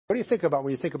What do you think about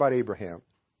when you think about Abraham?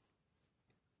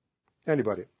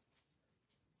 Anybody?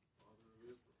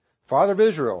 Father of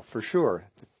Israel, for sure.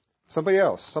 Somebody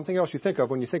else. Something else you think of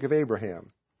when you think of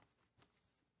Abraham.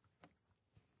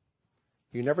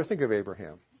 You never think of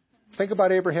Abraham. Think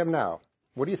about Abraham now.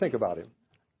 What do you think about him?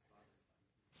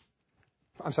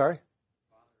 I'm sorry?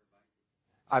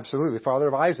 Absolutely. Father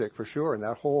of Isaac, for sure. And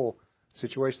that whole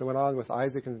situation that went on with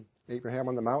Isaac and Abraham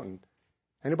on the mountain.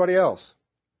 Anybody else?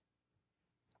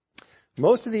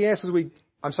 Most of the answers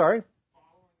I'm sorry?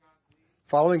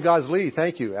 Following God's lead.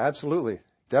 Thank you. Absolutely.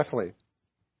 Definitely.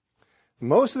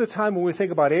 Most of the time when we think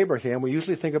about Abraham, we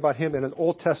usually think about him in an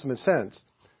Old Testament sense.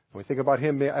 We think about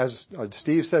him, as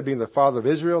Steve said, being the father of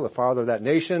Israel, the father of that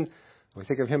nation. We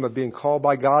think of him as being called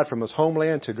by God from his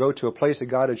homeland to go to a place that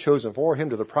God had chosen for him,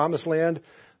 to the promised land.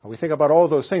 We think about all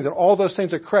those things, and all those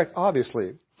things are correct,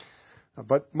 obviously.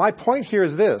 But my point here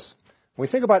is this. When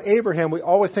we think about Abraham, we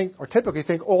always think, or typically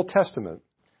think, Old Testament.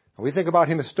 And we think about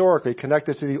him historically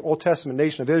connected to the Old Testament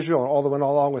nation of Israel and all that went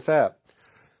along with that.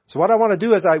 So what I want to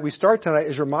do as we start tonight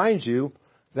is remind you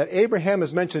that Abraham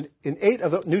is mentioned in 8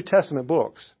 of the New Testament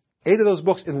books. 8 of those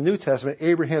books in the New Testament,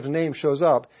 Abraham's name shows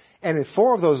up. And in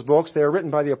 4 of those books, they are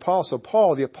written by the Apostle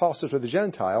Paul, the Apostle to the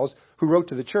Gentiles, who wrote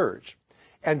to the church.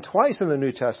 And twice in the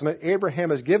New Testament,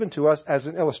 Abraham is given to us as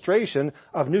an illustration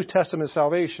of New Testament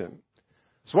salvation.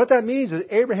 So what that means is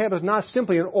Abraham is not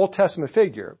simply an Old Testament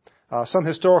figure, some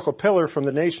historical pillar from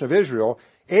the nation of Israel.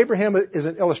 Abraham is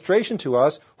an illustration to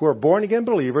us who are born-again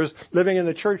believers living in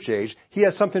the church age. He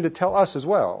has something to tell us as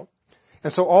well.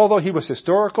 And so although he was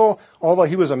historical, although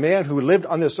he was a man who lived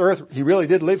on this earth, he really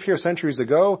did live here centuries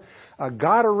ago,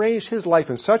 God arranged his life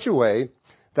in such a way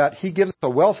that he gives us a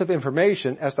wealth of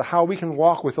information as to how we can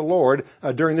walk with the Lord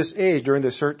during this age, during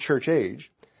this church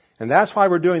age. And that's why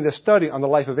we're doing this study on the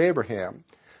life of Abraham.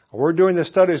 We're doing this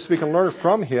study so we can learn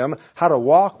from him how to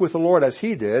walk with the Lord as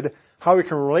he did, how we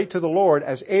can relate to the Lord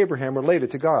as Abraham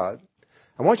related to God.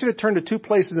 I want you to turn to 2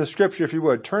 places in the Scripture, if you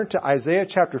would. Turn to Isaiah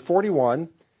chapter 41, and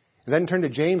then turn to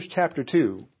James chapter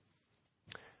 2.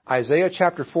 Isaiah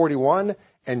chapter 41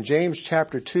 and James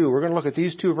chapter 2. We're going to look at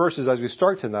these 2 verses as we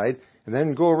start tonight, and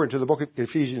then go over into the book of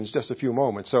Ephesians just a few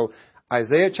moments. So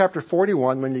Isaiah chapter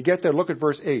 41, when you get there, look at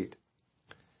verse 8.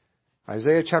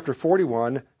 Isaiah chapter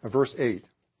 41, verse 8.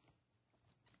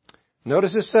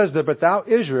 Notice it says that, "But thou,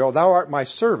 Israel, thou art my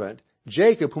servant,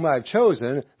 Jacob, whom I have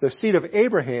chosen, the seed of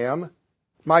Abraham,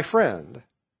 my friend."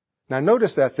 Now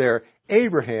notice that there,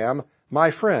 Abraham,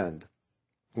 my friend.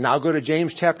 Now go to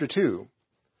James chapter 2.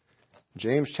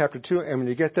 James chapter 2, and when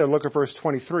you get there, look at verse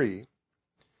 23.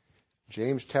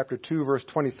 James chapter 2, verse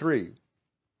 23.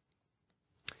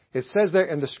 It says there,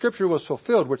 "And the scripture was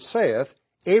fulfilled, which saith,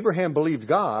 Abraham believed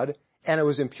God, and it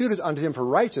was imputed unto him for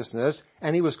righteousness,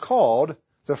 and he was called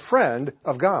the friend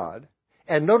of God."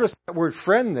 And notice that word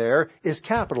friend there is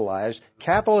capitalized.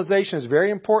 Capitalization is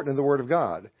very important in the Word of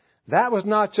God. That was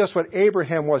not just what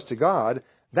Abraham was to God.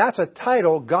 That's a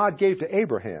title God gave to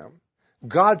Abraham.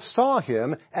 God saw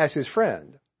him as his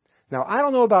friend. Now, I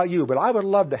don't know about you, but I would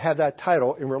love to have that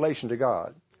title in relation to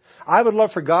God. I would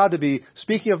love for God to be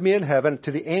speaking of me in heaven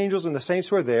to the angels and the saints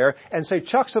who are there and say,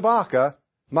 "Chuck Sabaka,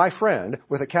 my friend,"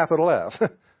 with a capital F.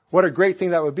 What a great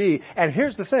thing that would be. And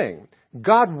here's the thing.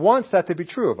 God wants that to be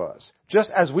true of us. Just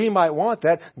as we might want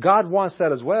that, God wants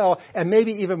that as well, and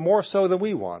maybe even more so than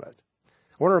we want it.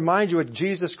 I want to remind you what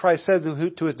Jesus Christ said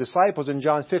to his disciples in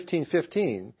John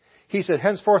 15:15. He said,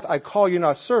 "Henceforth I call you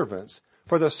not servants,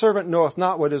 for the servant knoweth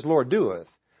not what his Lord doeth.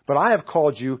 But I have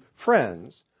called you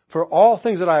friends, for all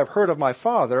things that I have heard of my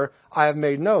Father I have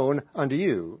made known unto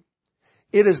you."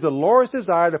 It is the Lord's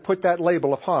desire to put that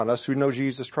label upon us who know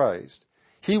Jesus Christ.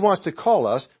 He wants to call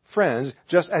us friends,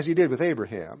 just as he did with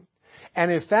Abraham.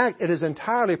 And in fact, it is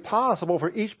entirely possible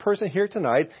for each person here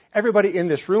tonight, everybody in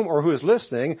this room or who is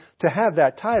listening, to have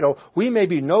that title. We may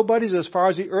be nobodies as far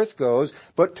as the earth goes,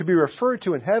 but to be referred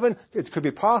to in heaven, it could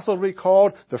be possible to be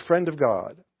called the friend of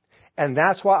God. And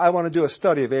that's why I want to do a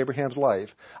study of Abraham's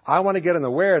life. I want to get an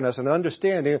awareness and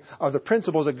understanding of the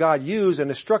principles that God used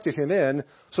and instructed him in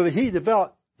so that he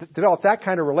develop that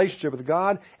kind of relationship with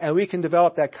God, and we can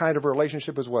develop that kind of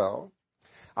relationship as well.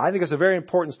 I think it's a very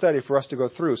important study for us to go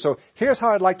through. So here's how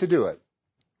I'd like to do it.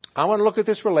 I want to look at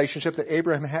this relationship that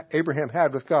Abraham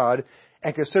had with God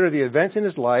and consider the events in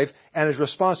his life and his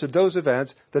response to those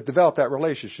events that developed that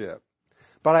relationship.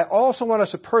 But I also want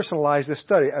us to personalize this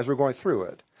study as we're going through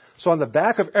it. So on the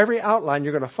back of every outline,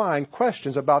 you're going to find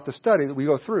questions about the study that we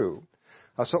go through.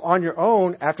 So on your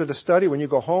own, after the study, when you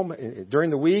go home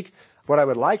during the week, what I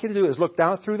would like you to do is look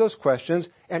down through those questions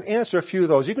and answer a few of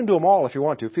those. You can do them all if you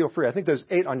want to. Feel free. I think there's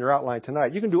 8 on your outline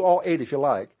tonight. You can do all 8 if you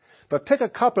like. but pick a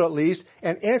couple at least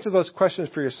and answer those questions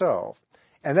for yourself.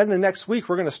 And then the next week,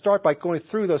 we're going to start by going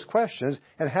through those questions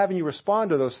and having you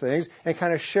respond to those things and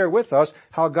kind of share with us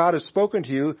how God has spoken to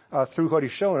you through what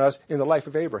He's shown us in the life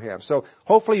of Abraham. So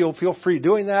hopefully you'll feel free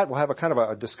doing that. We'll have a kind of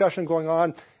a discussion going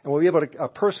on, and we'll be able to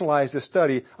personalize this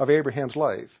study of Abraham's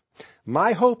life.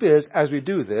 My hope is, as we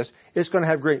do this, it's going to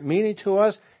have great meaning to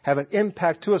us, have an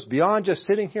impact to us beyond just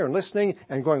sitting here and listening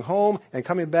and going home and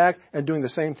coming back and doing the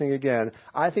same thing again.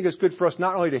 I think it's good for us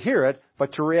not only to hear it,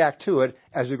 but to react to it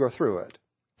as we go through it.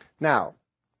 Now,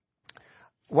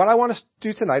 what I want to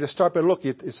do tonight is start by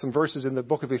looking at some verses in the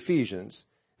book of Ephesians.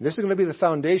 This is going to be the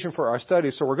foundation for our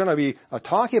study, so we're going to be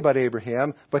talking about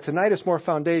Abraham, but tonight it's more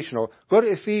foundational. Go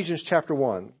to Ephesians chapter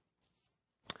 1.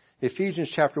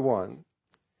 Ephesians chapter 1.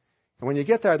 And when you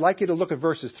get there, I'd like you to look at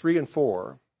verses 3 and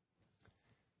 4.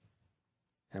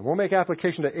 And we'll make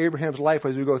application to Abraham's life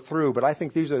as we go through, but I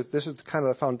think this is kind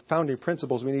of the founding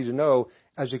principles we need to know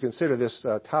as you consider this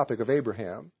topic of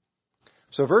Abraham.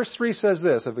 So verse 3 says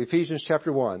this of Ephesians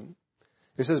chapter 1.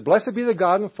 It says, "Blessed be the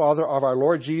God and Father of our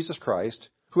Lord Jesus Christ,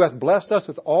 who hath blessed us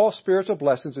with all spiritual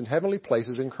blessings in heavenly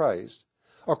places in Christ,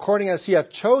 according as He hath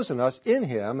chosen us in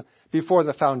Him before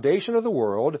the foundation of the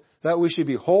world, that we should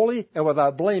be holy and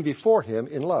without blame before Him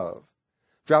in love."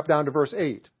 Drop down to verse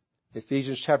 8.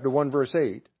 Ephesians chapter 1 verse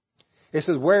 8. It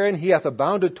says, "Wherein He hath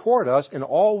abounded toward us in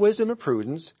all wisdom and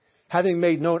prudence, having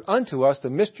made known unto us the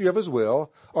mystery of His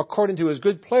will, according to His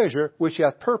good pleasure, which He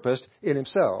hath purposed in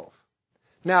Himself."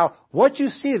 Now, what you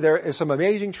see there is some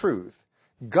amazing truth.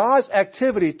 God's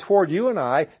activity toward you and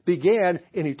I began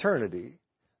in eternity.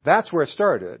 That's where it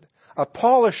started.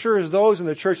 Paul assures those in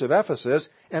the church of Ephesus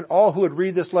and all who would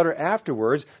read this letter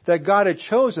afterwards that God had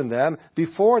chosen them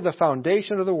before the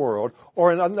foundation of the world,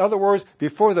 or in other words,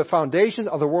 before the foundation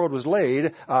of the world was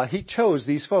laid, He chose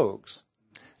these folks.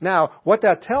 Now, what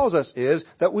that tells us is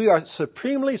that we are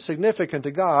supremely significant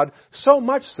to God, so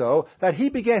much so that He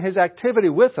began His activity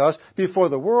with us before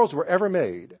the worlds were ever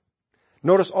made.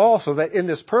 Notice also that in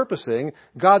this purposing,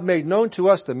 God made known to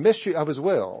us the mystery of His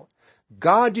will.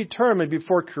 God determined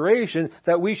before creation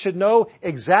that we should know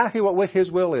exactly what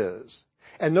His will is.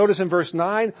 And notice in verse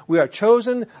 9, we are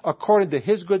chosen according to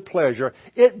His good pleasure.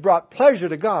 It brought pleasure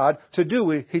to God to do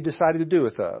what He decided to do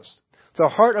with us. The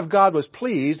heart of God was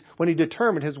pleased when He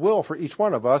determined His will for each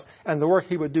one of us and the work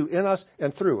He would do in us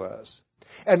and through us.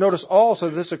 And notice also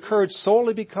that this occurred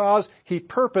solely because He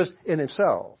purposed in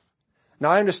Himself.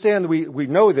 Now I understand we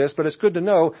know this, but it's good to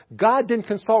know God didn't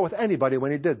consult with anybody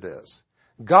when He did this.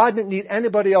 God didn't need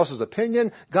anybody else's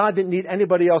opinion. God didn't need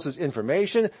anybody else's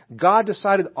information. God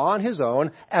decided on His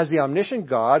own, as the omniscient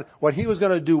God, what He was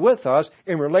going to do with us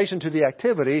in relation to the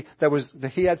activity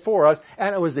that He had for us,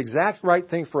 and it was the exact right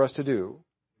thing for us to do.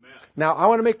 Amen. Now, I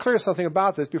want to make clear something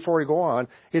about this before we go on.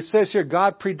 It says here,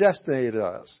 God predestinated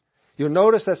us. You'll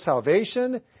notice that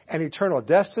salvation and eternal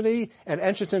destiny and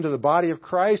entrance into the body of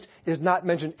Christ is not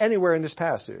mentioned anywhere in this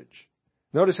passage.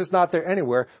 Notice it's not there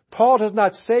anywhere. Paul does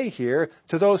not say here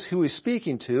to those who he's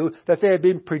speaking to that they have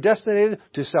been predestinated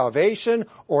to salvation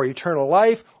or eternal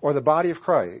life or the body of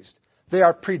Christ. They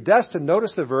are predestined,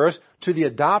 notice the verse, to the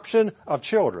adoption of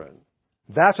children.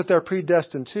 That's what they're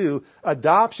predestined to.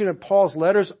 Adoption in Paul's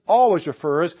letters always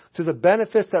refers to the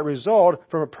benefits that result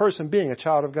from a person being a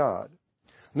child of God.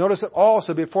 Notice that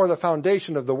also before the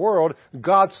foundation of the world,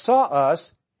 God saw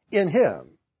us in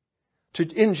Him,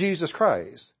 in Jesus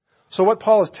Christ. So what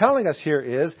Paul is telling us here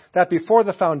is that before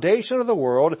the foundation of the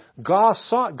world, God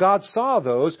saw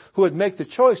those who would make the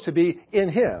choice to be in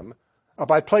Him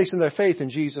by placing their faith in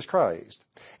Jesus Christ.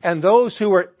 And those who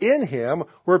were in Him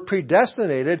were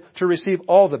predestinated to receive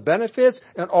all the benefits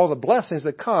and all the blessings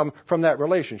that come from that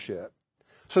relationship.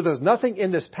 So there's nothing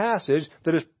in this passage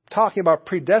that is talking about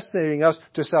predestinating us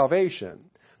to salvation.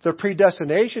 The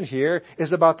predestination here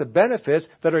is about the benefits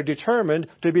that are determined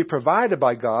to be provided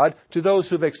by God to those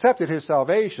who have accepted His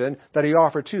salvation that He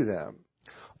offered to them.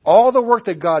 All the work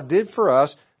that God did for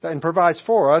us and provides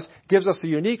for us gives us the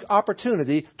unique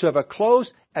opportunity to have a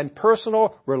close and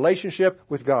personal relationship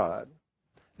with God.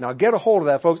 Now get a hold of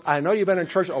that, folks. I know you've been in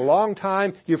church a long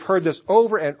time. You've heard this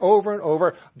over and over and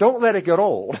over. Don't let it get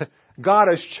old. God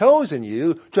has chosen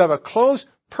you to have a close,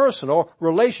 personal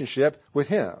relationship with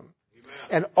Him.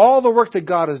 And all the work that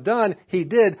God has done, He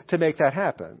did to make that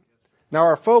happen. Now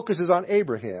our focus is on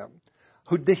Abraham.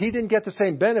 He didn't get the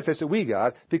same benefits that we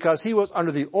got because he was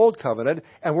under the old covenant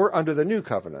and we're under the new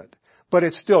covenant. But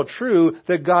it's still true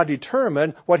that God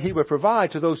determined what He would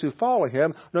provide to those who follow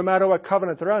Him, no matter what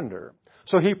covenant they're under.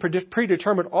 So He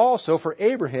predetermined also for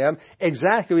Abraham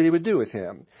exactly what He would do with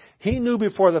him. He knew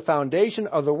before the foundation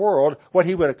of the world what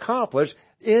He would accomplish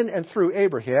in and through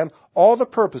Abraham all the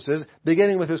purposes,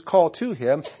 beginning with his call to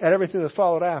him and everything that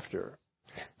followed after.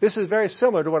 This is very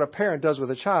similar to what a parent does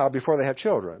with a child before they have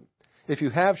children. If you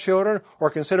have children, or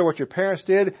consider what your parents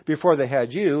did before they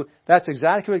had you, that's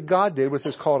exactly what God did with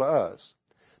his call to us.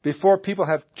 Before people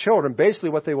have children, basically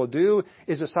what they will do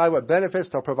is decide what benefits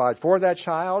they'll provide for that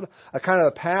child, a kind of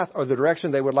a path or the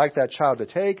direction they would like that child to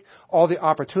take, all the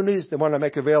opportunities they want to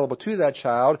make available to that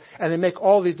child, and they make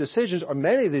all these decisions, or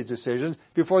many of these decisions,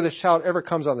 before this child ever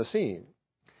comes on the scene.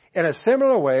 In a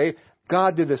similar way,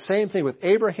 God did the same thing with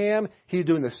Abraham. He's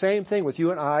doing the same thing with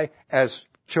you and I as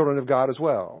children of God as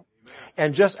well.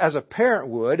 And just as a parent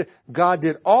would, God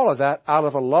did all of that out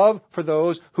of a love for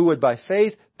those who would by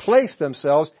faith place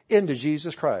themselves into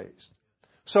Jesus Christ.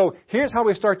 So here's how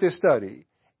we start this study.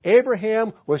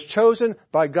 Abraham was chosen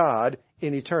by God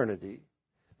in eternity.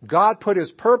 God put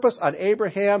his purpose on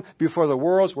Abraham before the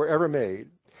worlds were ever made.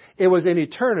 It was in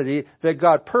eternity that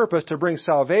God purposed to bring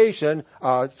salvation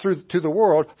to the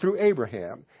world through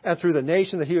Abraham and through the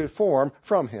nation that he would form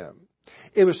from him.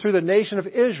 It was through the nation of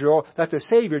Israel that the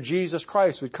Savior, Jesus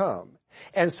Christ, would come.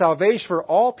 And salvation for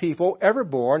all people ever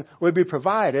born would be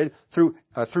provided through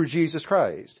Jesus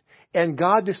Christ. And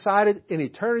God decided in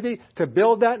eternity to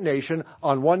build that nation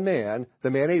on one man,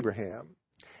 the man Abraham.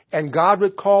 And God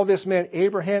would call this man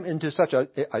Abraham into such an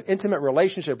intimate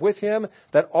relationship with him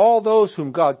that all those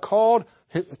whom God called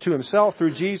to himself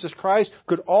through Jesus Christ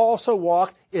could also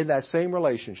walk in that same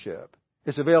relationship.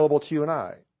 It's available to you and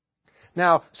I.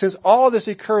 Now, since all of this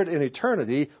occurred in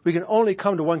eternity, we can only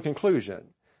come to one conclusion.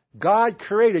 God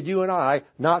created you and I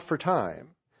not for time.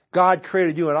 God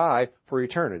created you and I for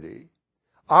eternity.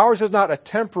 Ours is not a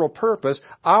temporal purpose.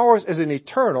 Ours is an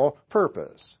eternal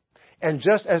purpose. And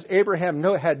just as Abraham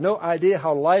had no idea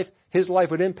how his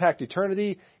life would impact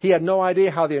eternity, he had no idea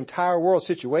how the entire world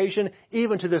situation,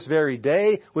 even to this very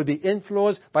day, would be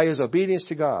influenced by his obedience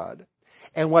to God.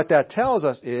 And what that tells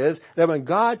us is that when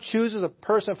God chooses a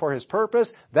person for his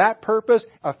purpose, that purpose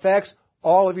affects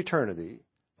all of eternity,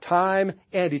 time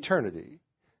and eternity.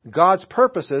 God's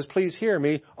purposes, please hear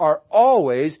me, are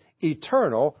always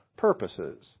eternal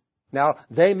purposes. Now,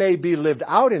 they may be lived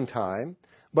out in time,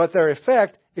 but their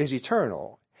effect is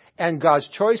eternal. And God's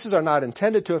choices are not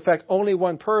intended to affect only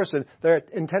one person. They're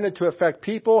intended to affect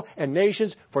people and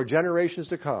nations for generations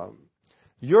to come.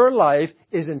 Your life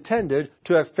is intended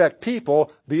to affect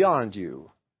people beyond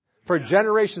you. For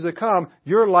generations to come,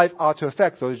 your life ought to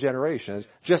affect those generations,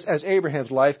 just as Abraham's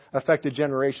life affected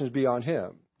generations beyond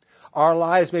him. Our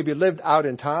lives may be lived out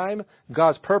in time.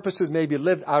 God's purposes may be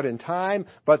lived out in time,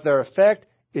 but their effect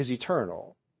is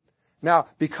eternal. Now,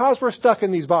 because we're stuck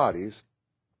in these bodies,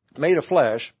 made of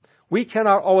flesh, we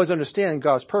cannot always understand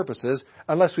God's purposes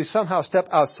unless we somehow step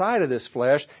outside of this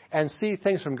flesh and see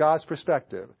things from God's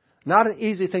perspective. Not an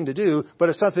easy thing to do, but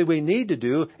it's something we need to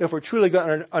do if we're truly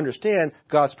going to understand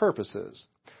God's purposes.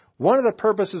 One of the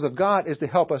purposes of God is to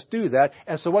help us do that,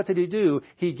 and so what did He do?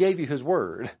 He gave you His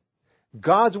Word.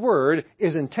 God's Word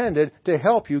is intended to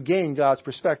help you gain God's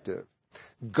perspective.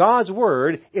 God's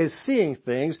Word is seeing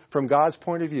things from God's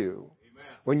point of view. Amen.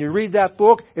 When you read that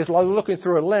book, it's like looking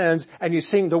through a lens and you're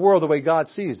seeing the world the way God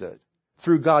sees it,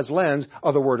 through God's lens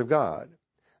of the Word of God.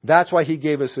 That's why He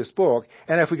gave us this book.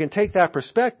 And if we can take that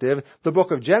perspective, the book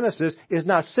of Genesis is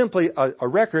not simply a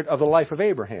record of the life of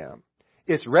Abraham.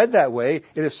 It's read that way.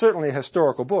 It is certainly a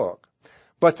historical book.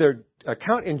 But the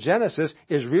account in Genesis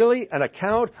is really an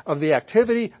account of the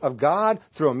activity of God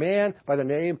through a man by the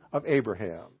name of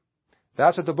Abraham.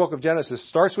 That's what the book of Genesis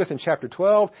starts with in chapter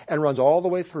 12 and runs all the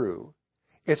way through.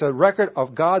 It's a record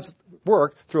of God's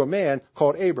work through a man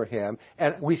called Abraham.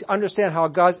 And we understand how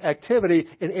God's activity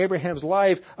in Abraham's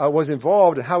life was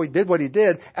involved and how He did what He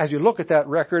did as you look at that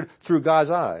record through God's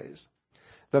eyes.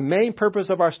 The main purpose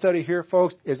of our study here,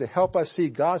 folks, is to help us see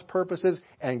God's purposes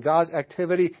and God's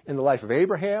activity in the life of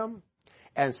Abraham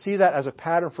and see that as a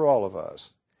pattern for all of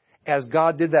us. As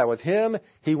God did that with him,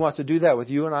 He wants to do that with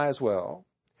you and I as well.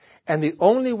 And the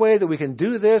only way that we can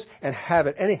do this and have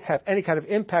any kind of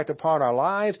impact upon our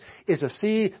lives is to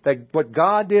see that what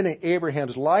God did in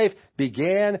Abraham's life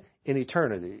began in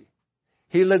eternity.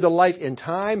 He lived a life in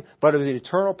time, but it was an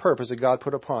eternal purpose that God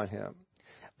put upon him.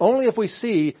 Only if we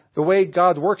see the way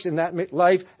God works in that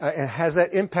life and has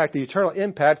that impact, the eternal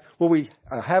impact, will we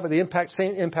have the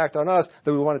same impact on us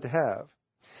that we want it to have.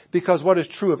 Because what is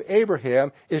true of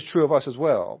Abraham is true of us as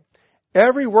well.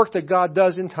 Every work that God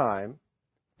does in time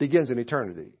begins in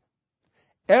eternity.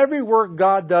 Every work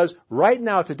God does right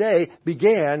now today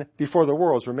began before the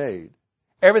worlds were made.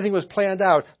 Everything was planned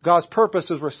out. God's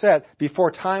purposes were set before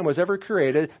time was ever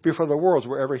created, before the worlds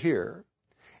were ever here.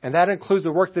 And that includes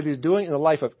the work that He's doing in the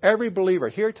life of every believer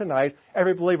here tonight,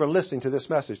 every believer listening to this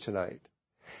message tonight.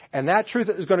 And that truth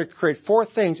is going to create 4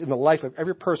 things in the life of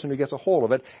every person who gets a hold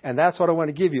of it. And that's what I want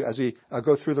to give you as we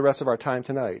go through the rest of our time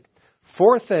tonight.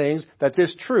 4 things that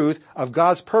this truth of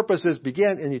God's purposes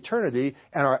begin in eternity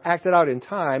and are acted out in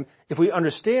time. If we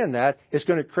understand that, it's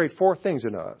going to create 4 things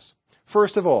in us.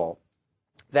 First of all,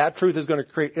 that truth is going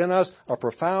to create in us a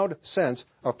profound sense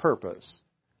of purpose.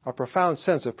 A profound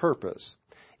sense of purpose.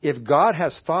 If God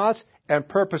has thoughts and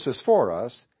purposes for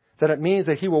us, then it means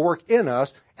that He will work in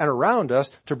us and around us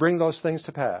to bring those things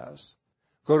to pass.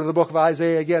 Go to the book of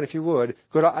Isaiah again, if you would.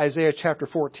 Go to Isaiah chapter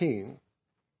 14.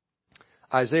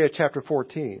 Isaiah chapter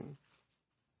 14.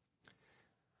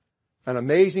 An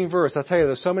amazing verse. I'll tell you,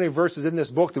 there's so many verses in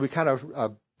this book that we kind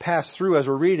of pass through as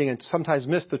we're reading and sometimes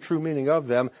miss the true meaning of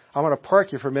them. I want to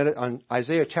park you for a minute on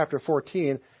Isaiah chapter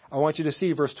 14. I want you to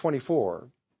see verse 24.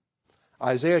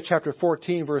 Isaiah chapter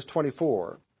 14, verse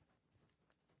 24.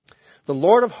 The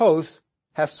Lord of hosts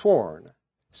hath sworn,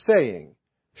 saying,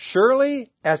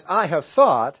 Surely as I have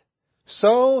thought,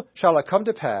 so shall it come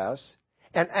to pass,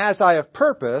 and as I have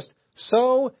purposed,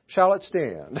 so shall it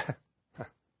stand.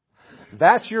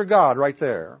 That's your God right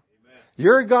there. Amen.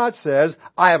 Your God says,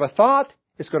 I have a thought,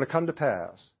 it's going to come to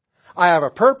pass. I have a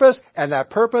purpose, and that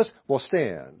purpose will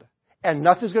stand. And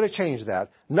nothing's going to change that.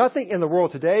 Nothing in the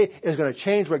world today is going to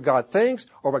change what God thinks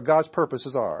or what God's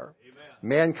purposes are. Amen.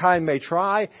 Mankind may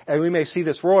try, and we may see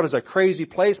this world as a crazy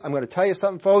place. I'm going to tell you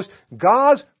something, folks.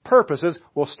 God's purposes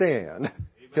will stand. Amen.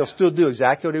 He'll still do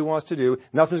exactly what He wants to do.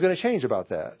 Nothing's going to change about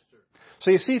that. So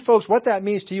you see, folks, what that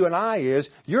means to you and I is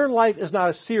your life is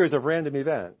not a series of random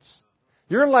events.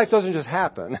 Your life doesn't just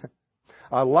happen.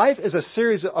 Life is a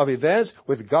series of events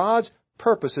with God's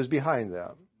purposes behind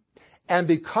them. And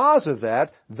because of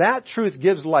that, that truth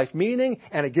gives life meaning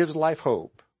and it gives life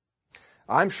hope.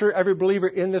 I'm sure every believer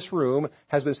in this room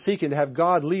has been seeking to have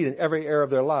God lead in every area of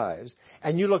their lives.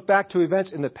 And you look back to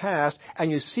events in the past and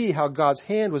you see how God's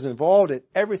hand was involved in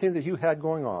everything that you had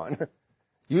going on.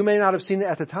 You may not have seen it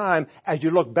at the time. As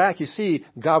you look back, you see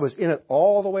God was in it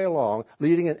all the way along,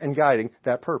 leading and guiding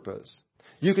that purpose.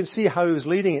 You can see how He was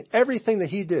leading in everything that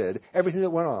He did, everything that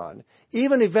went on.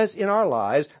 Even events in our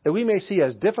lives that we may see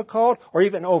as difficult or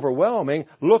even overwhelming,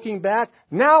 looking back,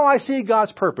 now I see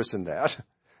God's purpose in that.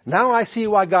 Now I see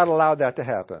why God allowed that to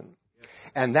happen.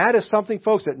 And that is something,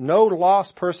 folks, that no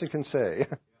lost person can say.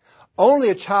 Only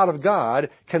a child of God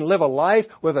can live a life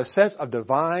with a sense of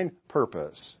divine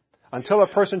purpose. Until a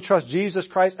person trusts Jesus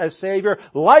Christ as Savior,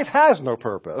 life has no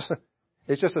purpose.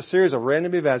 It's just a series of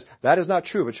random events. That is not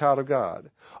true of a child of God.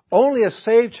 Only a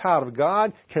saved child of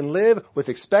God can live with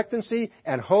expectancy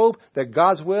and hope that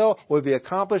God's will be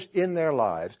accomplished in their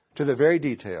lives to the very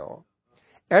detail.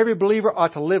 Every believer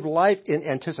ought to live life in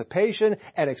anticipation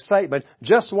and excitement,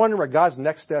 just wondering what God's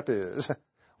next step is.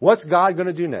 What's God going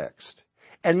to do next?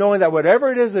 And knowing that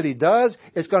whatever it is that He does,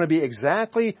 it's going to be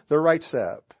exactly the right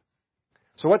step.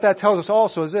 So what that tells us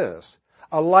also is this.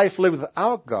 A life lived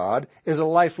without God is a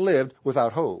life lived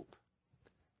without hope.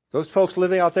 Those folks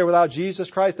living out there without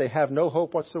Jesus Christ, they have no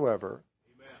hope whatsoever.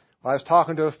 Amen. I was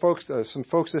talking to some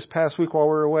folks this past week while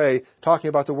we were away, talking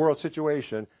about the world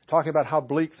situation, talking about how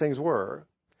bleak things were.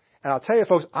 And I'll tell you,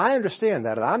 folks, I understand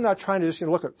that, and I'm not trying to just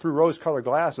look through rose-colored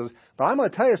glasses, but I'm going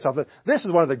to tell you something. This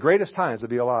is one of the greatest times to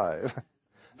be alive.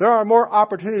 There are more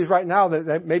opportunities right now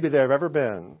than maybe there have ever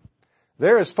been.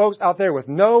 There is folks out there with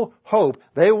no hope.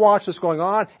 They watch this going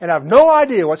on and have no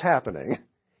idea what's happening.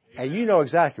 And you know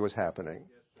exactly what's happening.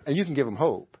 And you can give them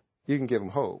hope. You can give them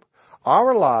hope.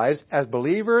 Our lives as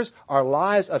believers are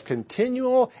lives of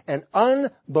continual and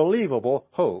unbelievable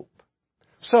hope.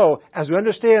 So, as we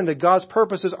understand that God's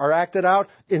purposes are acted out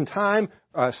in time,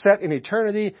 set in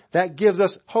eternity, that gives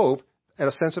us hope and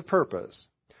a sense of purpose.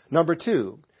 Number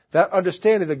 2. That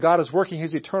understanding that God is working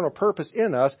His eternal purpose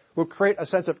in us will create a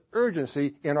sense of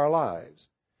urgency in our lives.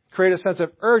 Create a sense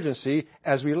of urgency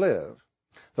as we live.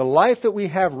 The life that we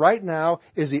have right now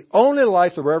is the only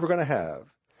life that we're ever going to have.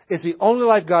 It's the only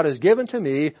life God has given to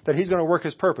me that He's going to work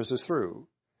His purposes through.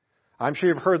 I'm sure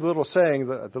you've heard the little saying,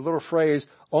 the little phrase,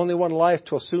 only one life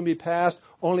will soon be past,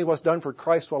 only what's done for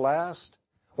Christ will last.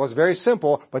 Well, it's very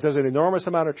simple, but there's an enormous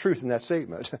amount of truth in that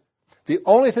statement. The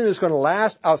only thing that's going to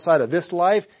last outside of this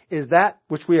life is that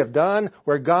which we have done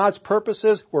where God's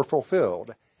purposes were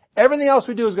fulfilled. Everything else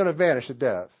we do is going to vanish at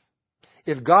death.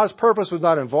 If God's purpose was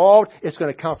not involved, it's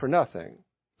going to count for nothing.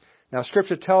 Now,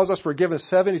 Scripture tells us we're given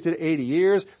 70 to 80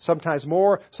 years, sometimes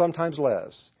more, sometimes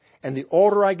less. And the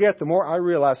older I get, the more I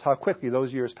realize how quickly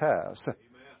those years pass. Amen.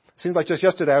 Seems like just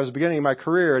yesterday I was beginning of my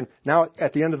career, and now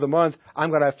at the end of the month, I'm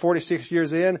going to have 46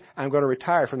 years in, I'm going to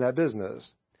retire from that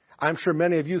business. I'm sure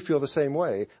many of you feel the same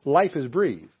way. Life is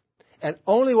brief. And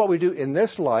only what we do in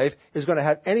this life is going to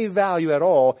have any value at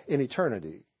all in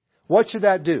eternity. What should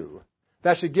that do?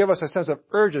 That should give us a sense of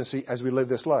urgency as we live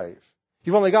this life.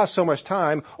 You've only got so much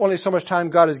time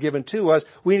God has given to us.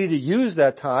 We need to use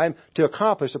that time to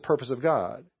accomplish the purpose of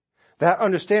God. That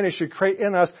understanding should create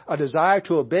in us a desire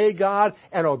to obey God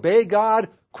and obey God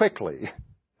quickly.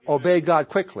 Obey God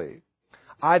quickly.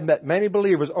 I've met many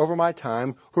believers over my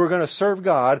time who are going to serve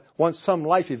God once some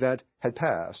life event had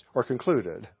passed or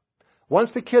concluded.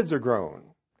 Once the kids are grown,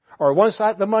 or once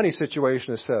the money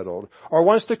situation is settled, or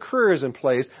once the career is in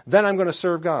place, then I'm going to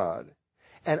serve God.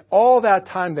 And all that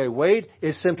time they wait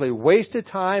is simply wasted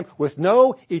time with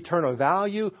no eternal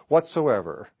value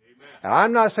whatsoever. And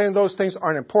I'm not saying those things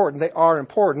aren't important. They are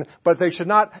important, but they should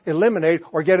not eliminate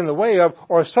or get in the way of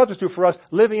or substitute for us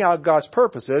living out God's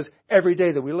purposes every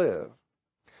day that we live.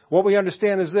 What we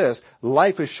understand is this: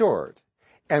 life is short.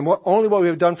 And only what we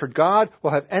have done for God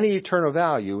will have any eternal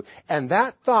value. And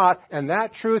that thought and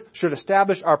that truth should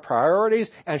establish our priorities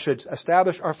and should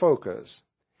establish our focus.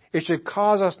 It should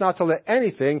cause us not to let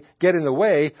anything get in the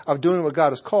way of doing what God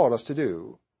has called us to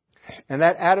do. And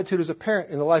that attitude is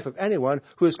apparent in the life of anyone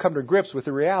who has come to grips with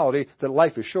the reality that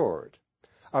life is short.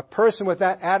 A person with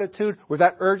that attitude, with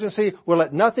that urgency, will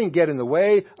let nothing get in the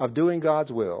way of doing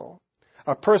God's will.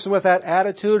 A person with that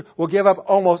attitude will give up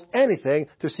almost anything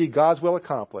to see God's will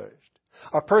accomplished.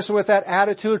 A person with that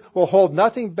attitude will hold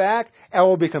nothing back and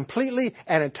will be completely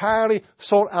and entirely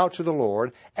sold out to the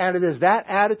Lord. And it is that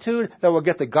attitude that will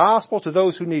get the gospel to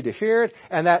those who need to hear it.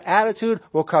 And that attitude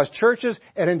will cause churches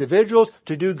and individuals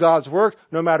to do God's work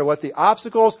no matter what the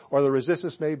obstacles or the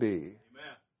resistance may be.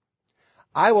 Amen.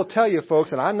 I will tell you,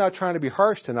 folks, and I'm not trying to be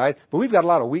harsh tonight, but we've got a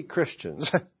lot of weak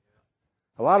Christians.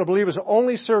 A lot of believers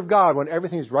only serve God when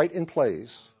everything's right in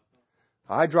place.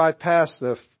 I drive past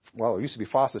it used to be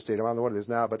Fawcett Stadium, I don't know what it is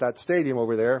now, but that stadium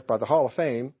over there by the Hall of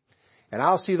Fame, and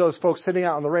I'll see those folks sitting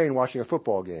out in the rain watching a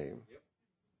football game.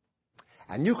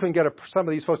 And you can get some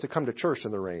of these folks to come to church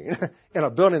in the rain, in a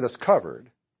building that's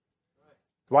covered.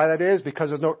 Why that is? Because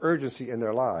there's no urgency in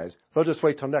their lives. They'll just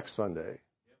wait till next Sunday,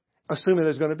 assuming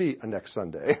there's going to be a next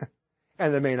Sunday.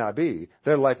 And there may not be.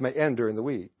 Their life may end during the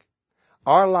week.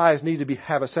 Our lives need to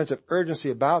have a sense of urgency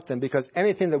about them, because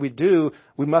anything that we do,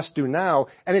 we must do now.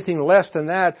 Anything less than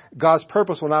that, God's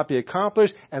purpose will not be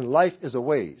accomplished, and life is a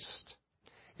waste.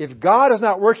 If God is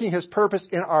not working His purpose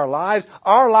in our lives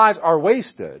are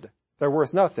wasted. They're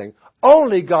worth nothing.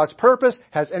 Only God's purpose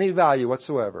has any value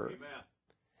whatsoever. Amen.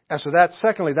 And so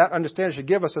secondly, that understanding should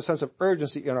give us a sense of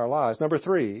urgency in our lives. Number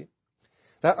 3,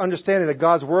 that understanding that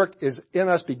God's work is in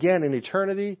us began in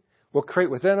eternity will create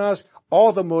within us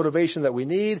all the motivation that we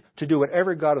need to do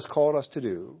whatever God has called us to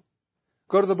do.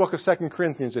 Go to the book of 2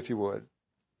 Corinthians, if you would.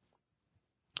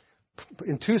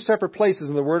 In 2 separate places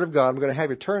in the Word of God, I'm going to have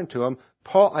you turn to them,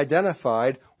 Paul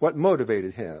identified what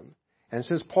motivated him. And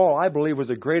since Paul, I believe, was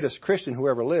the greatest Christian who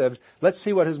ever lived, let's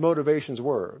see what his motivations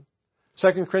were.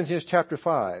 2 Corinthians chapter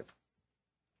 5.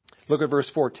 Look at verse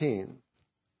 14.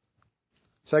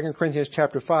 2 Corinthians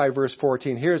chapter 5, verse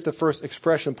 14. Here's the first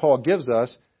expression Paul gives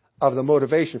us of the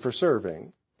motivation for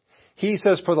serving. He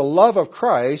says, "For the love of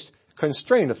Christ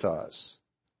constraineth us."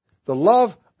 The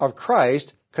love of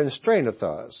Christ constraineth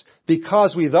us,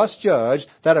 because we thus judge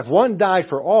that if one died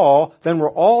for all, then we're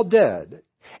all dead,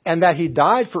 and that He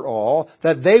died for all,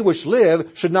 that they which live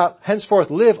should not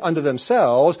henceforth live unto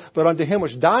themselves, but unto Him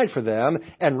which died for them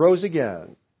and rose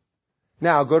again.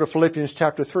 Now go to Philippians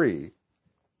chapter 3.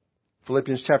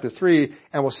 Philippians chapter 3,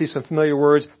 and we'll see some familiar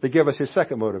words that give us his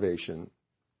second motivation.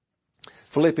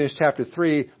 Philippians chapter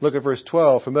 3, look at verse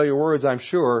 12. Familiar words, I'm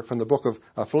sure, from the book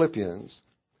of Philippians.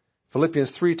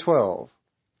 Philippians 3:12.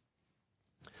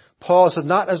 Paul says,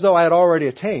 "Not as though I had already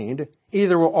attained,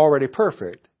 either were already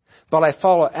perfect, but I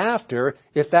follow after,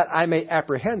 if that I may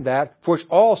apprehend that, for which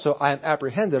also I am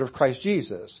apprehended of Christ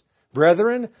Jesus.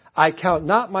 Brethren, I count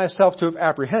not myself to have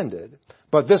apprehended,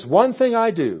 but this one thing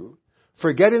I do,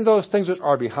 forgetting those things which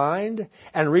are behind,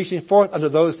 and reaching forth unto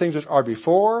those things which are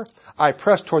before, I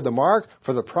press toward the mark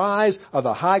for the prize of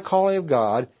the high calling of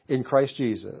God in Christ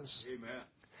Jesus." Amen.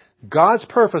 God's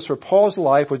purpose for Paul's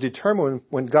life was determined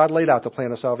when God laid out the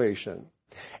plan of salvation.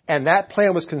 And that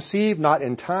plan was conceived not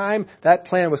in time, that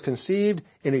plan was conceived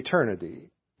in eternity.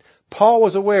 Paul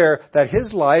was aware that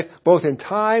his life, both in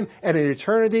time and in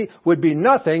eternity, would be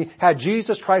nothing had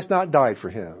Jesus Christ not died for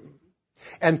him.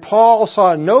 And Paul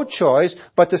saw no choice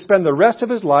but to spend the rest of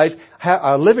his life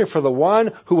living for the one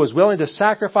who was willing to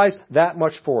sacrifice that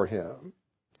much for him.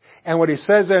 And what he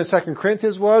says there in 2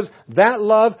 Corinthians was, that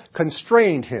love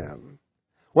constrained him.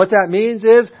 What that means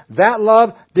is that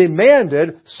love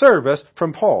demanded service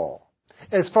from Paul.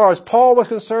 As far as Paul was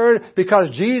concerned, because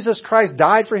Jesus Christ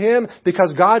died for him,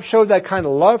 because God showed that kind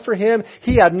of love for him,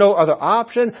 he had no other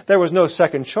option. There was no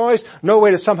second choice, no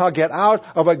way to somehow get out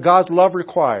of what God's love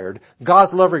required.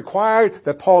 God's love required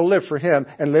that Paul live for him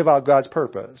and live out God's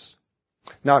purpose.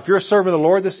 Now, if you're serving the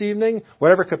Lord this evening,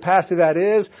 whatever capacity that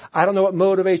is, I don't know what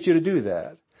motivates you to do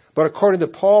that. But according to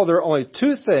Paul, there are only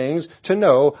two things to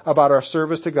know about our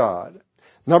service to God.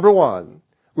 Number one,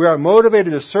 we are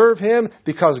motivated to serve Him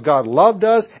because God loved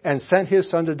us and sent His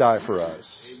Son to die for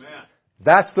us. Amen.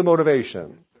 That's the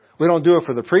motivation. We don't do it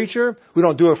for the preacher. We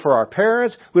don't do it for our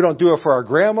parents. We don't do it for our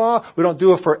grandma. We don't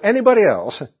do it for anybody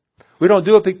else. We don't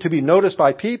do it to be noticed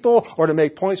by people or to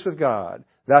make points with God.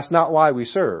 That's not why we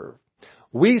serve.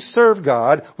 We serve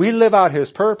God. We live out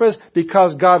His purpose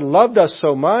because God loved us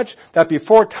so much that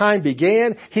before time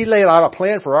began, He laid out a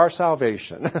plan for our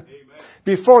salvation. Amen.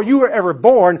 Before you were ever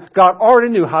born, God already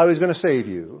knew how He was going to save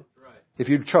you if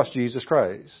you trust Jesus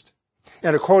Christ.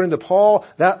 And according to Paul,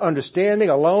 that understanding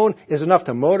alone is enough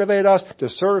to motivate us to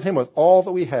serve Him with all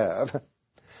that we have.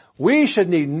 We should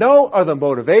need no other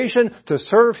motivation to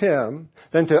serve Him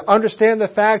than to understand the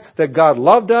fact that God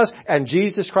loved us and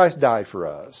Jesus Christ died for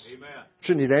us. Amen.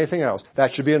 Shouldn't need anything else.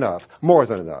 That should be enough. More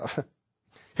than enough.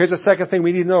 Here's the second thing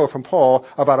we need to know from Paul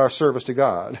about our service to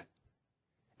God.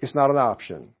 It's not an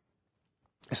option.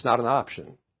 It's not an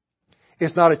option.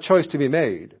 It's not a choice to be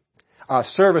made. Our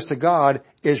service to God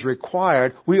is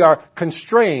required. We are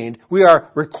constrained. We are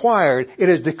required. It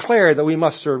is declared that we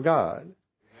must serve God.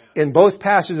 In both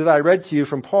passages that I read to you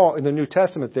from Paul in the New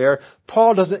Testament there,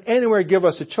 Paul doesn't anywhere give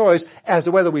us a choice as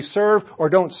to whether we serve or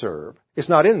don't serve. It's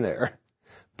not in there.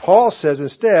 Paul says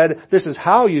instead, this is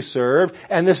how you serve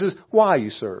and this is why you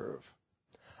serve.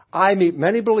 I meet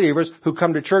many believers who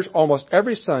come to church almost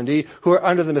every Sunday who are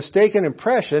under the mistaken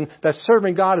impression that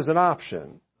serving God is an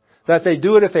option. That they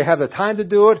do it if they have the time to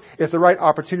do it, if the right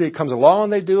opportunity comes along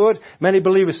they do it. Many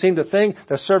believers seem to think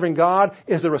that serving God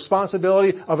is the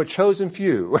responsibility of a chosen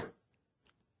few.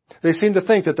 They seem to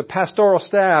think that the pastoral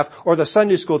staff or the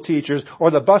Sunday school teachers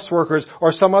or the bus workers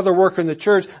or some other worker in the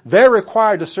church, they're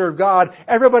required to serve God.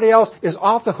 Everybody else is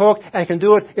off the hook and can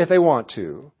do it if they want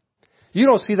to. You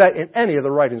don't see that in any of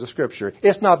the writings of Scripture.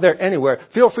 It's not there anywhere.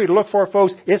 Feel free to look for it,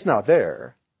 folks. It's not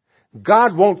there.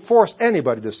 God won't force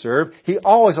anybody to serve. He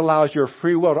always allows your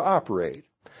free will to operate.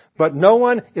 But no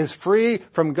one is free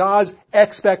from God's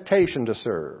expectation to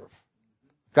serve.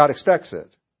 God expects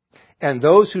it. And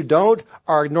those who don't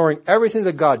are ignoring everything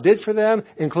that God did for them,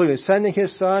 including sending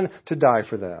His Son to die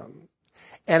for them.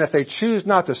 And if they choose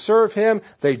not to serve Him,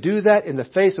 they do that in the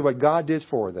face of what God did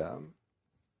for them.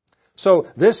 So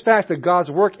this fact that God's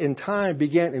work in time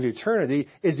began in eternity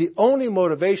is the only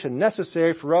motivation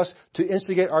necessary for us to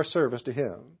instigate our service to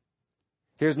Him.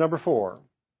 Here's number 4.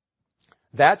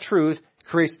 That truth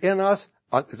creates in us,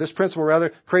 this principle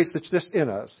rather, creates this in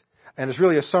us. And it's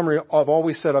really a summary of all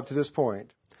we said up to this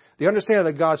point. The understanding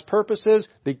that God's purposes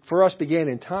for us began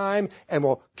in time and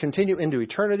will continue into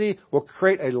eternity will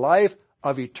create a life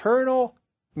of eternal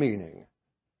meaning.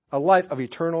 A life of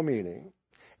eternal meaning.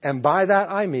 And by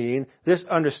that I mean, this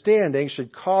understanding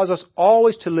should cause us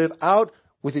always to live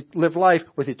life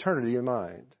with eternity in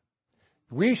mind.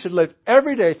 We should live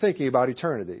every day thinking about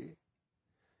eternity.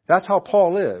 That's how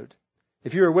Paul lived.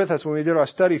 If you were with us when we did our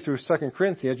study through 2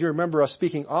 Corinthians, you remember us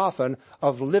speaking often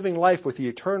of living life with the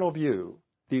eternal view.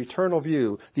 The eternal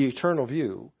view. The eternal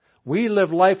view. We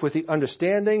live life with the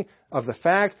understanding of the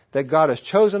fact that God has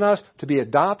chosen us to be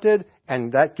adopted,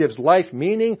 and that gives life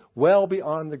meaning well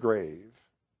beyond the grave.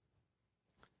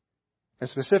 And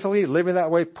specifically, living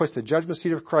that way puts the judgment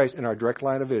seat of Christ in our direct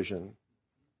line of vision.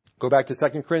 Go back to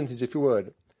 2 Corinthians if you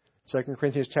would. 2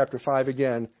 Corinthians chapter 5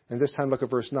 again, and this time look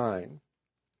at verse 9.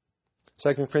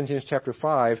 2 Corinthians chapter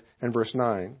 5 and verse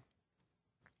 9.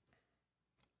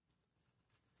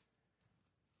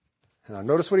 And now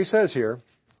notice what he says here.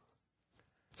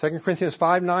 2 Corinthians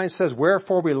 5:9 says,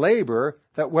 "Wherefore we labor,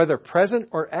 that whether present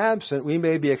or absent, we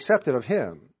may be accepted of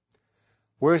Him."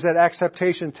 Where does that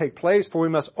acceptation take place? For we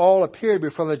must all appear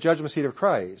before the judgment seat of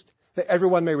Christ, that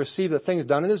everyone may receive the things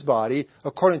done in his body,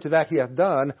 according to that he hath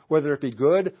done, whether it be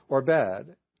good or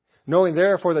bad. Knowing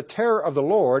therefore the terror of the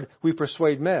Lord, we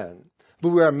persuade men. But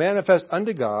we are manifest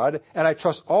unto God, and I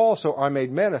trust also are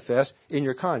made manifest in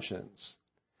your conscience.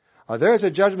 There is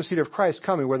a judgment seat of Christ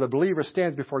coming where the believer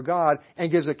stands before God and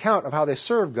gives account of how they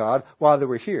served God while they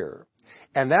were here.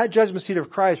 And that judgment seat of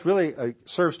Christ really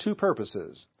serves two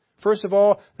purposes. First of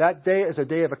all, that day is a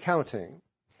day of accounting,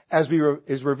 as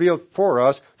is revealed for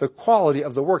us the quality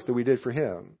of the work that we did for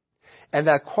Him. And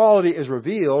that quality is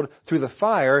revealed through the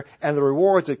fire and the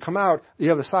rewards that come out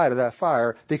the other side of that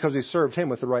fire because we served Him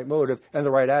with the right motive and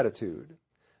the right attitude.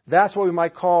 That's what we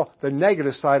might call the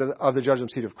negative side of the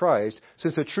judgment seat of Christ,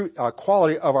 since the true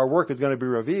quality of our work is going to be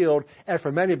revealed. And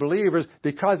for many believers,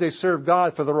 because they serve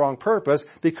God for the wrong purpose,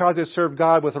 because they serve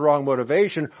God with the wrong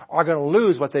motivation, are going to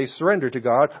lose what they surrendered to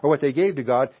God or what they gave to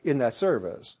God in that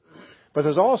service. But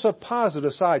there's also a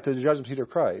positive side to the judgment seat of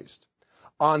Christ.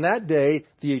 On that day,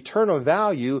 the eternal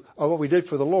value of what we did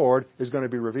for the Lord is going to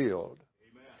be revealed.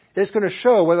 Amen. It's going to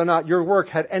show whether or not your work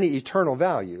had any eternal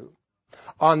value.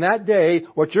 On that day,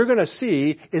 what you're going to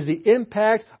see is the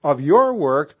impact of your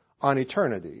work on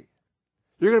eternity.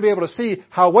 You're going to be able to see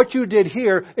how what you did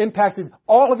here impacted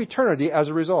all of eternity as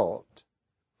a result.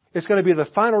 It's going to be the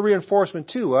final reinforcement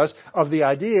to us of the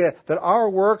idea that our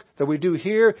work that we do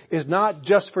here is not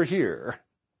just for here.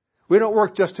 We don't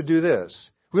work just to do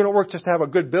this. We don't work just to have a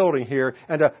good building here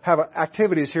and to have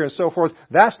activities here and so forth.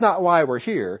 That's not why we're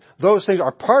here. Those things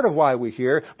are part of why we're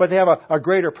here, but they have a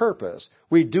greater purpose.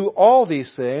 We do all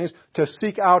these things to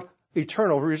seek out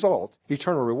eternal result,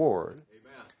 eternal reward.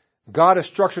 Amen. God has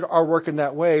structured our work in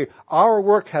that way. Our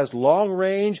work has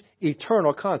long-range,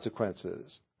 eternal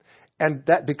consequences. And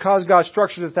that because God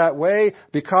structured it that way,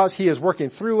 because He is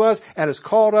working through us and has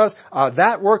called us,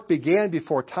 that work began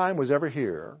before time was ever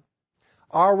here.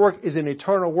 Our work is an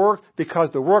eternal work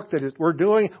because the work that we're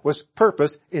doing was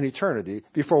purposed in eternity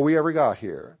before we ever got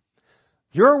here.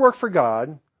 Your work for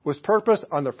God was purposed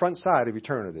on the front side of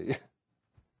eternity.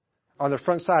 On the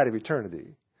front side of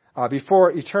eternity.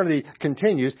 Before eternity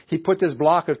continues, He put this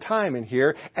block of time in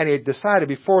here, and He decided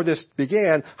before this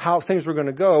began how things were going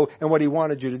to go and what He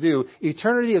wanted you to do.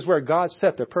 Eternity is where God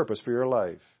set the purpose for your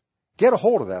life. Get a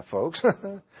hold of that, folks.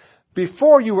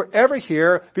 Before you were ever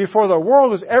here, before the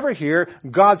world was ever here,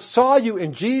 God saw you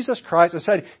in Jesus Christ and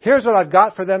said, here's what I've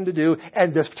got for them to do,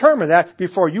 and determined that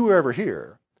before you were ever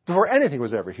here, before anything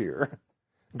was ever here.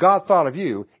 God thought of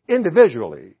you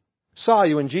individually, saw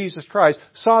you in Jesus Christ,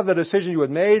 saw the decision you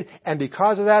had made, and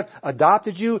because of that,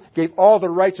 adopted you, gave all the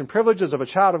rights and privileges of a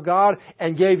child of God,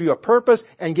 and gave you a purpose,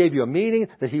 and gave you a meaning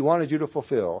that He wanted you to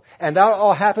fulfill. And that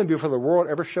all happened before the world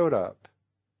ever showed up.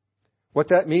 What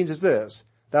that means is this.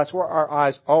 That's where our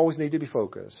eyes always need to be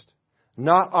focused.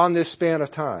 Not on this span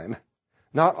of time.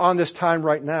 Not on this time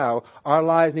right now. Our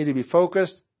lives need to be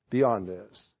focused beyond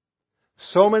this.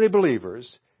 So many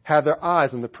believers have their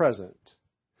eyes on the present.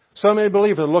 So many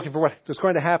believers are looking for what's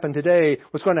going to happen today,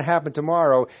 what's going to happen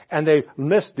tomorrow, and they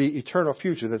miss the eternal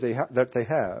future that they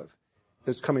have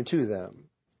that's coming to them.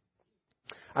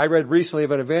 I read recently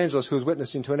of an evangelist who was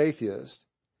witnessing to an atheist.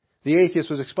 The atheist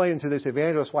was explaining to this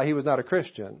evangelist why he was not a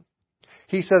Christian.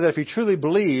 He said that if he truly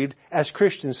believed, as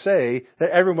Christians say,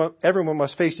 that everyone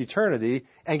must face eternity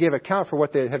and give account for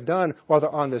what they have done while they're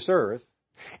on this earth,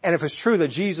 and if it's true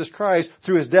that Jesus Christ,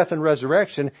 through His death and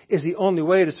resurrection, is the only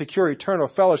way to secure eternal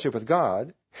fellowship with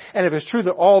God, and if it's true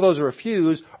that all those who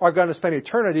refuse are going to spend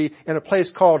eternity in a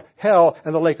place called hell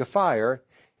and the lake of fire,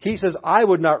 he says, I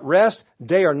would not rest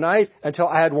day or night until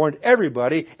I had warned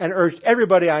everybody and urged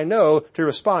everybody I know to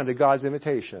respond to God's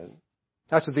invitation.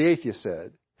 That's what the atheist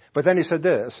said. But then he said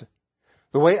this,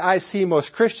 the way I see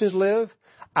most Christians live,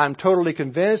 I'm totally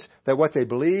convinced that what they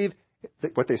believe,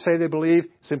 what they say they believe,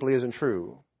 simply isn't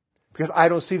true. Because I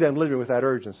don't see them living with that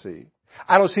urgency.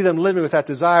 I don't see them living with that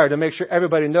desire to make sure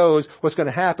everybody knows what's going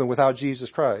to happen without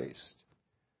Jesus Christ.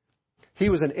 He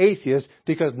was an atheist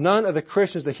because none of the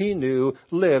Christians that he knew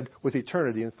lived with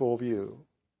eternity in full view.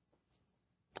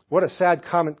 What a sad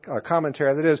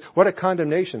commentary that is. What a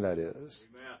condemnation that is.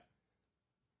 Amen.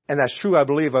 And that's true, I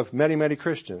believe, of many, many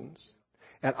Christians.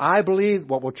 And I believe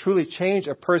what will truly change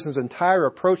a person's entire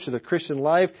approach to the Christian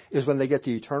life is when they get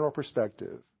the eternal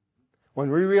perspective.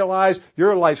 When we realize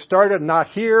your life started not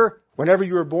here, whenever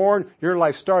you were born, your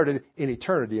life started in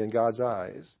eternity in God's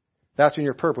eyes. That's when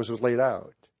your purpose was laid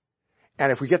out.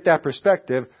 And if we get that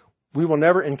perspective, we will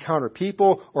never encounter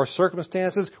people or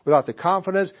circumstances without the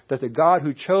confidence that the God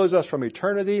who chose us from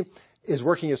eternity is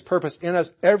working His purpose in us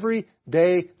every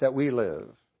day that we live.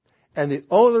 And the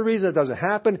only reason it doesn't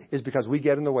happen is because we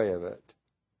get in the way of it.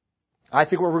 I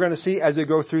think what we're going to see as we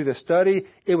go through this study,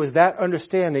 it was that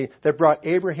understanding that brought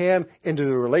Abraham into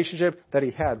the relationship that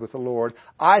he had with the Lord.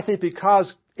 I think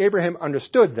because Abraham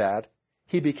understood that,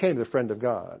 he became the friend of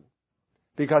God.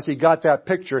 Because he got that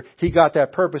picture, he got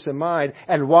that purpose in mind,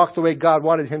 and walked the way God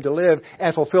wanted him to live,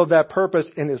 and fulfilled that purpose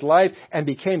in his life, and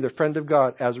became the friend of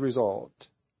God as a result.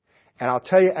 And I'll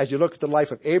tell you, as you look at the life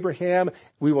of Abraham,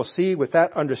 we will see with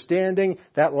that understanding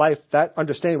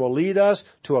will lead us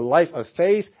to a life of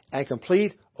faith and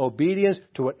complete obedience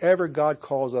to whatever God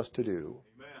calls us to do.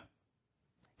 Amen.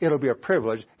 it'll be a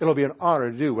privilege. It'll be an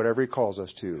honor to do whatever He calls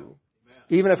us to.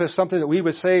 Even if it's something that we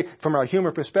would say from our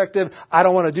human perspective, I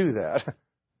don't want to do that.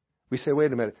 We say,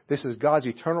 wait a minute, this is God's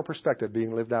eternal perspective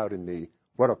being lived out in me.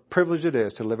 What a privilege it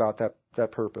is to live out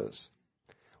that purpose.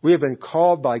 We have been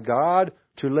called by God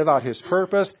to live out His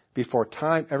purpose before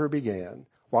time ever began,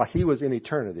 while He was in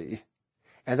eternity.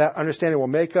 And that understanding will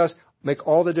make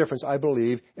all the difference, I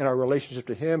believe, in our relationship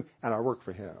to Him and our work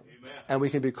for Him. Amen. And we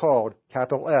can be called,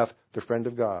 capital F, the friend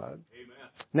of God. Amen.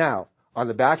 Now, on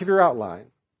the back of your outline,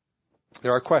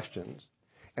 there are questions.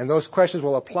 And those questions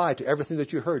will apply to everything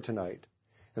that you heard tonight.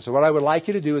 And so what I would like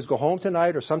you to do is go home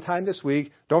tonight or sometime this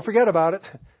week. Don't forget about it.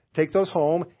 Take those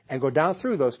home and go down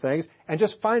through those things and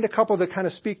just find a couple that kind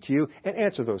of speak to you and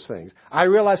answer those things. I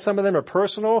realize some of them are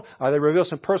personal. They reveal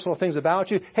some personal things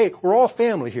about you. Hey, we're all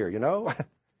family here, you know.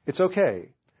 It's okay.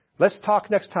 Let's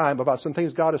talk next time about some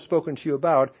things God has spoken to you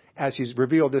about as He's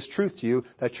revealed this truth to you,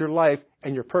 that your life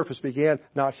and your purpose began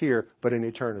not here, but in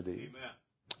eternity. Amen.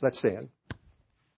 Let's stand.